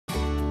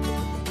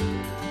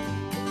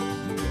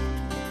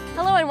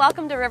and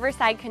welcome to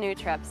Riverside Canoe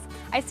Trips.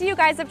 I see you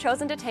guys have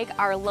chosen to take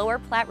our lower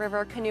Platte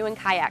River canoe and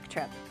kayak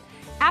trip.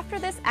 After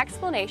this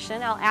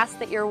explanation, I'll ask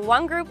that your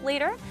one group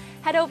leader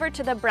head over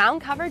to the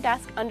brown cover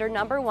desk under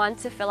number 1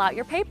 to fill out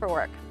your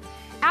paperwork.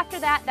 After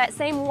that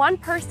same one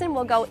person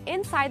will go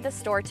inside the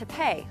store to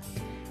pay.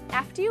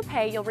 After you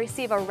pay, you'll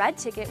receive a red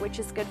ticket, which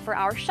is good for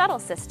our shuttle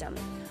system.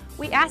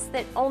 We ask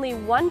that only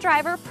one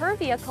driver per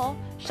vehicle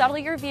shuttle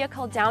your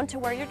vehicle down to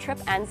where your trip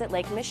ends at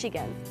Lake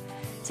Michigan.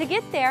 To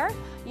get there,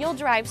 you'll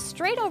drive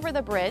straight over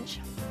the bridge,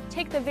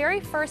 take the very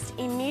first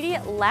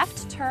immediate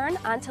left turn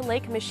onto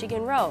Lake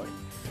Michigan Road.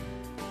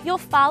 You'll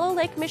follow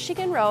Lake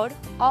Michigan Road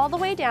all the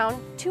way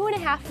down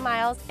 2.5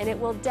 miles and it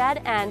will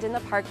dead end in the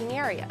parking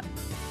area.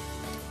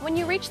 When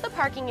you reach the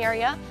parking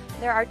area,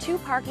 there are 2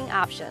 parking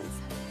options.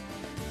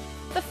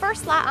 The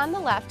first lot on the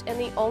left and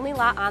the only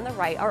lot on the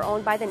right are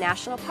owned by the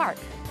National Park.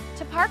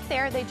 To park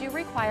there, they do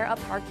require a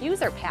park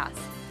user pass.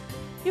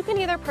 You can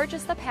either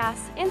purchase the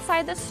pass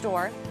inside the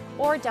store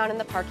or down in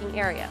the parking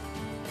area.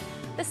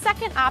 The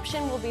second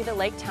option will be the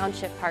Lake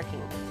Township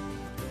parking.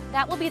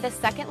 That will be the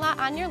second lot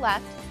on your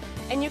left,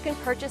 and you can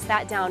purchase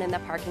that down in the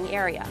parking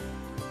area.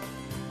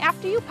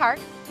 After you park,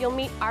 you'll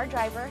meet our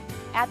driver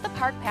at the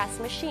Park Pass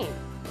machine.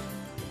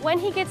 When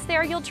he gets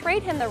there, you'll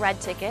trade him the red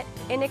ticket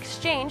in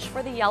exchange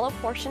for the yellow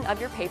portion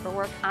of your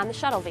paperwork on the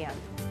shuttle van.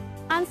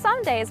 On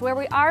some days where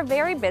we are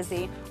very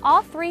busy,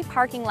 all 3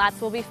 parking lots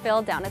will be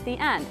filled down at the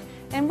end,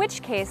 in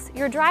which case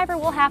your driver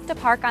will have to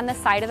park on the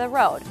side of the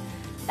road.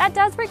 That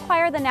does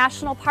require the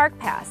National Park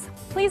Pass.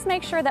 Please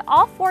make sure that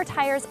all 4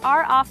 tires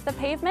are off the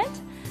pavement,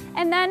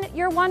 and then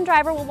your one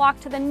driver will walk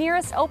to the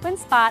nearest open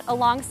spot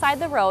alongside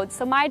the road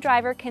so my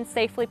driver can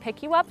safely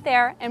pick you up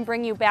there and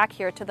bring you back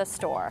here to the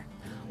store.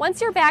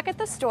 Once you're back at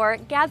the store,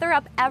 gather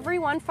up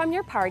everyone from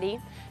your party,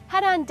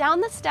 head on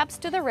down the steps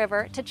to the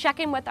river to check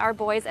in with our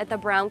boys at the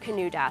brown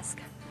canoe desk.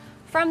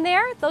 From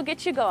there, they'll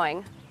get you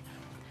going.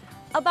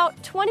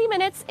 About 20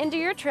 minutes into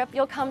your trip,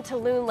 you'll come to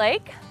Loon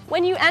Lake.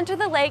 When you enter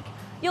the lake,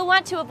 you'll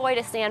want to avoid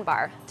a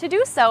sandbar. To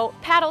do so,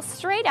 paddle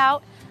straight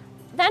out,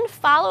 then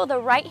follow the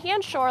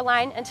right-hand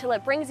shoreline until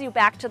it brings you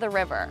back to the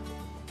river.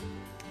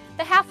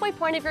 The halfway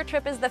point of your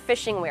trip is the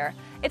fishing weir.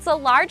 It's a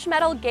large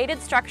metal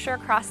gated structure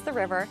across the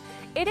river.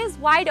 It is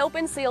wide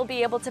open so you'll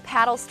be able to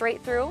paddle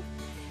straight through.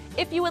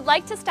 If you would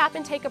like to stop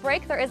and take a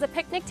break, there is a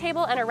picnic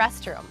table and a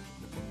restroom.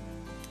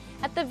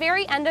 At the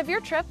very end of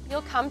your trip,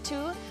 you'll come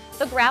to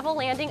the gravel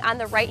landing on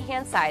the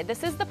right-hand side.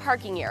 This is the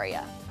parking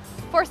area.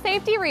 For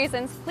safety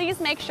reasons, please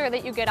make sure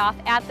that you get off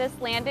at this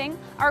landing.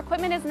 Our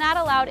equipment is not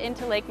allowed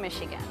into Lake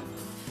Michigan.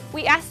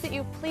 We ask that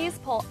you please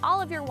pull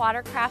all of your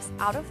watercrafts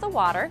out of the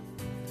water.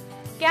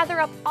 Gather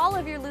up all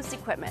of your loose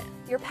equipment,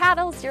 your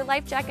paddles, your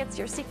life jackets,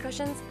 your seat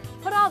cushions.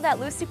 Put all that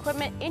loose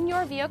equipment in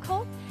your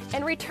vehicle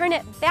and return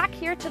it back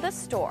here to the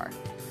store.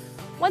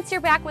 Once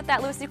you're back with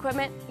that loose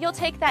equipment, you'll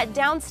take that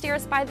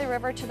downstairs by the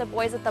river to the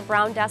boys at the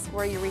brown desk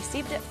where you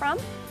received it from.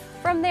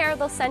 From there,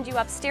 they'll send you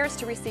upstairs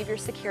to receive your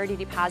security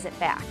deposit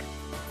back.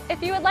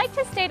 If you would like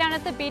to stay down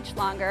at the beach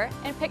longer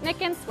and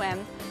picnic and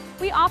swim,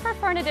 we offer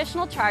for an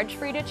additional charge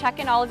for you to check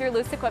in all of your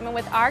loose equipment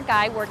with our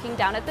guy working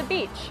down at the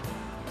beach.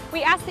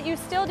 We ask that you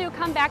still do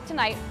come back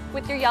tonight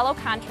with your yellow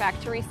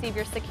contract to receive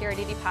your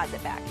security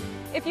deposit back.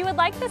 If you would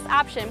like this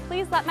option,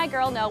 please let my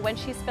girl know when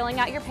she's filling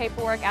out your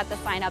paperwork at the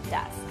sign-up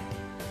desk.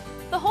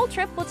 The whole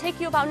trip will take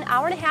you about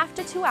 1.5 hours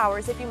to 2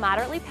 hours if you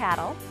moderately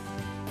paddle.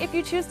 If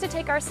you choose to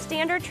take our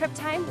standard trip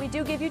time, we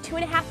do give you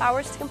 2.5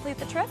 hours to complete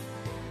the trip.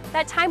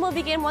 That time will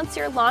begin once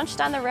you're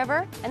launched on the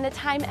river, and the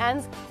time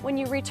ends when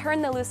you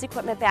return the loose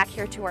equipment back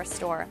here to our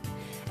store.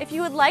 If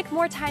you would like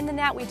more time than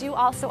that, we do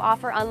also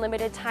offer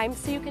unlimited time,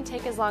 so you can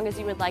take as long as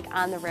you would like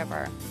on the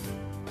river.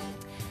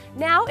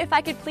 Now, if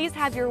I could please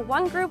have your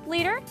one group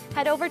leader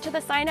head over to the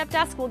sign-up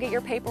desk, we'll get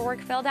your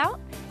paperwork filled out,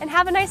 and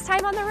have a nice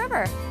time on the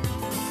river.